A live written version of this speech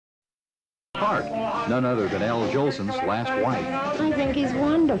part, none other than Erle Jolson's last wife. I think he's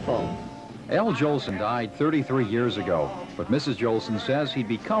wonderful. Erle Jolson died 33 years ago, but Mrs. Jolson says he'd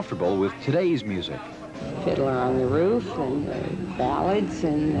be comfortable with today's music. Fiddler on the Roof and the ballads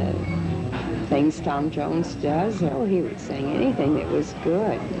and the things Tom Jones does. Oh, he would sing anything that was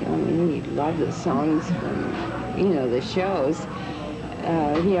good. I mean, he loved the songs from, you know, the shows.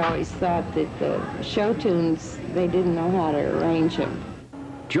 He always thought that the show tunes, they didn't know how to arrange them.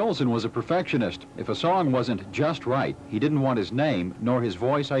 Jolson was a perfectionist. If a song wasn't just right, he didn't want his name nor his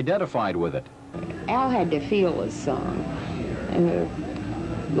voice identified with it. Al had to feel his song. And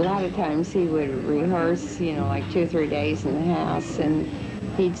a lot of times he would rehearse, you know, like 2 or 3 days in the house, and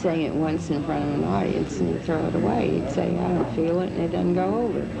he'd sing it once in front of an audience and he'd throw it away. He'd say, I don't feel it, and it doesn't go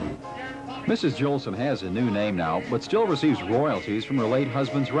over. Mrs. Jolson has a new name now, but still receives royalties from her late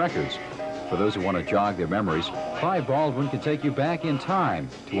husband's records. For those who want to jog their memories, Clive Baldwin can take you back in time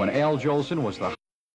to when Erle Jolson was the